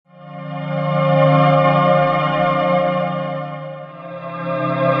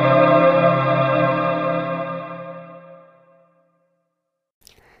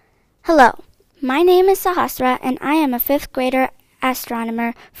My name is Sahasra, and I am a 5th grader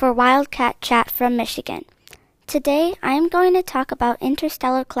astronomer for Wildcat Chat from Michigan. Today, I am going to talk about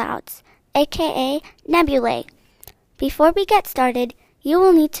interstellar clouds, aka nebulae. Before we get started, you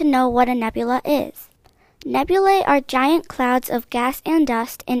will need to know what a nebula is. Nebulae are giant clouds of gas and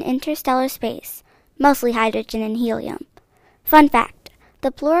dust in interstellar space, mostly hydrogen and helium. Fun fact, the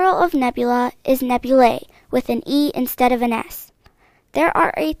plural of nebula is nebulae, with an E instead of an S. There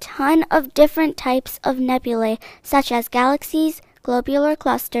are a ton of different types of nebulae, such as galaxies, globular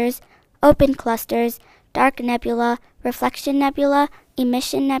clusters, open clusters, dark nebula, reflection nebula,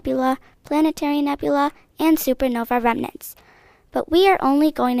 emission nebula, planetary nebula, and supernova remnants. But we are only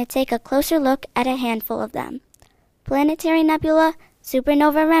going to take a closer look at a handful of them. Planetary nebula,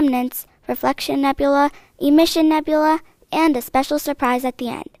 supernova remnants, reflection nebula, emission nebula, and a special surprise at the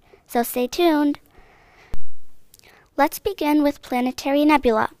end. So stay tuned. Let's begin with planetary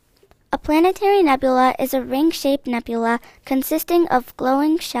nebula. A planetary nebula is a ring-shaped nebula consisting of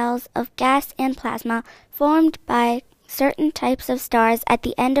glowing shells of gas and plasma formed by certain types of stars at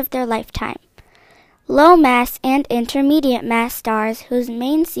the end of their lifetime. Low-mass and intermediate-mass stars whose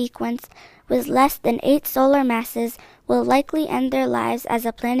main sequence was less than 8 solar masses will likely end their lives as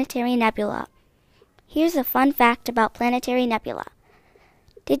a planetary nebula. Here's a fun fact about planetary nebula.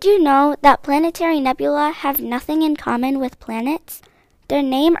 Did you know that planetary nebula have nothing in common with planets? Their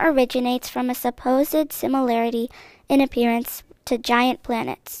name originates from a supposed similarity in appearance to giant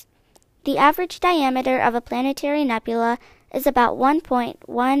planets. The average diameter of a planetary nebula is about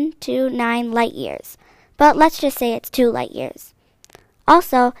 1.129 light years, but let's just say it's 2 light years.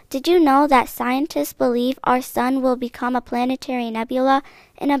 Also, did you know that scientists believe our sun will become a planetary nebula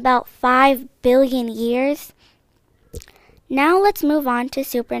in about 5 billion years? Now let's move on to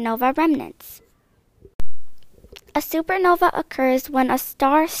supernova remnants. A supernova occurs when a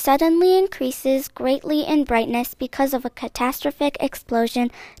star suddenly increases greatly in brightness because of a catastrophic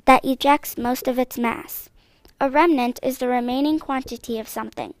explosion that ejects most of its mass. A remnant is the remaining quantity of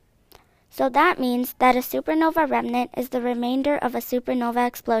something. So that means that a supernova remnant is the remainder of a supernova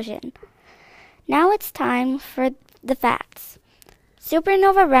explosion. Now it's time for the facts.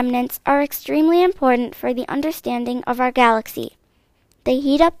 Supernova remnants are extremely important for the understanding of our galaxy. They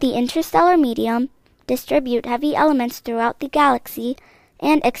heat up the interstellar medium, distribute heavy elements throughout the galaxy,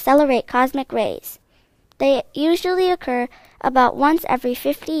 and accelerate cosmic rays. They usually occur about once every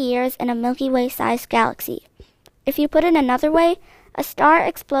 50 years in a Milky Way-sized galaxy. If you put it another way, a star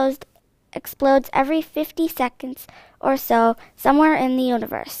explodes every 50 seconds or so somewhere in the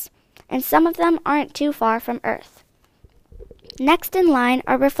universe, and some of them aren't too far from Earth. Next in line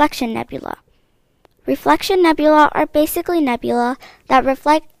are reflection nebula. Reflection nebula are basically nebula that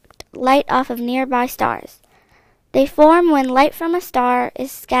reflect light off of nearby stars. They form when light from a star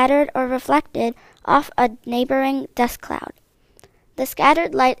is scattered or reflected off a neighboring dust cloud. The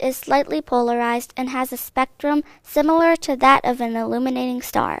scattered light is slightly polarized and has a spectrum similar to that of an illuminating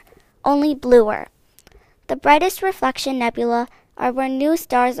star, only bluer. The brightest reflection nebula are where new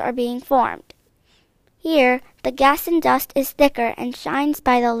stars are being formed. Here, the gas and dust is thicker and shines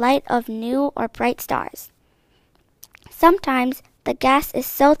by the light of new or bright stars. Sometimes, the gas is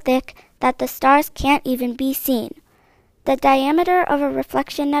so thick that the stars can't even be seen. The diameter of a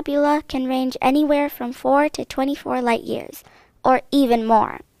reflection nebula can range anywhere from 4 to 24 light years, or even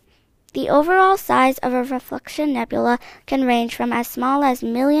more. The overall size of a reflection nebula can range from as small as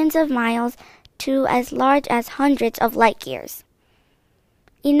millions of miles to as large as hundreds of light years.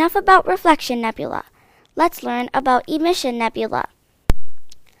 Enough about reflection nebula. Let's learn about emission nebula.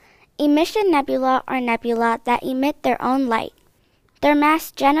 Emission nebula are nebula that emit their own light. Their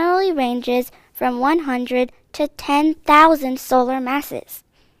mass generally ranges from 100 to 10,000 solar masses.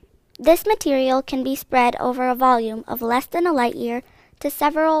 This material can be spread over a volume of less than a light year to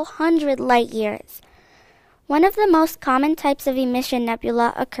several hundred light years. One of the most common types of emission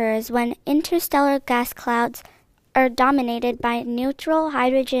nebula occurs when interstellar gas clouds are dominated by neutral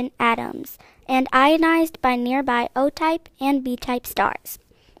hydrogen atoms and ionized by nearby O-type and B-type stars.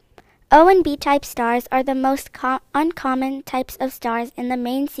 O and B-type stars are the most uncommon types of stars in the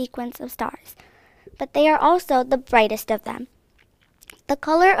main sequence of stars, but they are also the brightest of them. The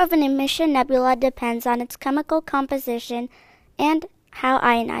color of an emission nebula depends on its chemical composition and how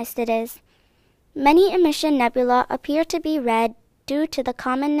ionized it is. Many emission nebula appear to be red due to the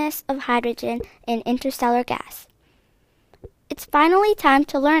commonness of hydrogen in interstellar gas. It's finally time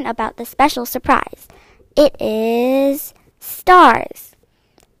to learn about the special surprise. It is stars.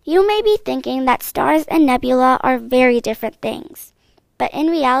 You may be thinking that stars and nebula are very different things, but in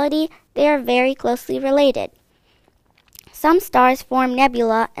reality, they are very closely related. Some stars form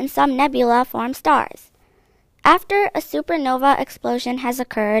nebula and some nebula form stars. After a supernova explosion has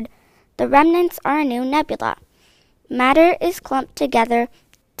occurred, the remnants are a new nebula. Matter is clumped together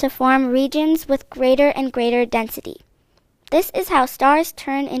to form regions with greater and greater density. This is how stars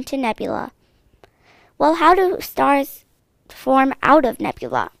turn into nebula. Well, how do stars form out of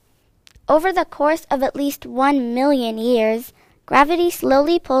nebula? Over the course of at least 1 million years, gravity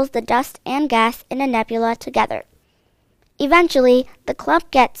slowly pulls the dust and gas in a nebula together. Eventually, the clump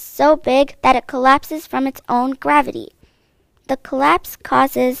gets so big that it collapses from its own gravity. The collapse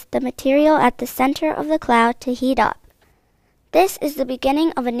causes the material at the center of the cloud to heat up. This is the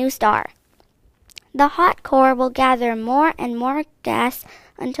beginning of a new star. The hot core will gather more and more gas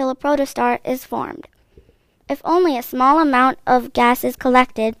until a protostar is formed. If only a small amount of gas is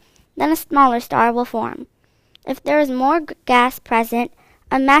collected, then a smaller star will form. If there is more gas present,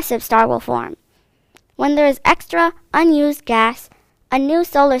 a massive star will form. When there is extra, unused gas, a new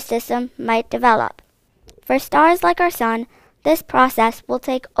solar system might develop. For stars like our Sun, this process will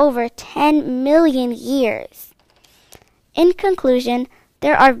take over 10 million years. In conclusion,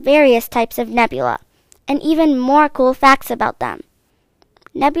 there are various types of nebula, and even more cool facts about them.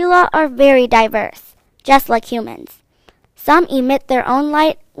 Nebula are very diverse, just like humans. Some emit their own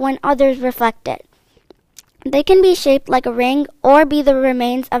light when others reflect it. They can be shaped like a ring or be the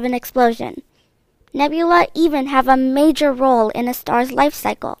remains of an explosion. Nebula even have a major role in a star's life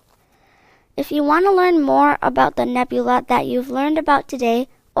cycle. If you want to learn more about the nebula that you've learned about today,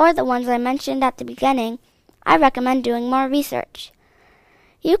 or the ones I mentioned at the beginning, I recommend doing more research.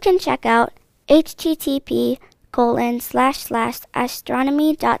 You can check out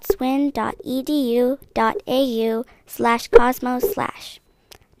http://astronomy.swin.edu.au/cosmos/.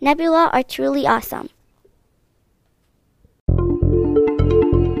 Nebula are truly awesome.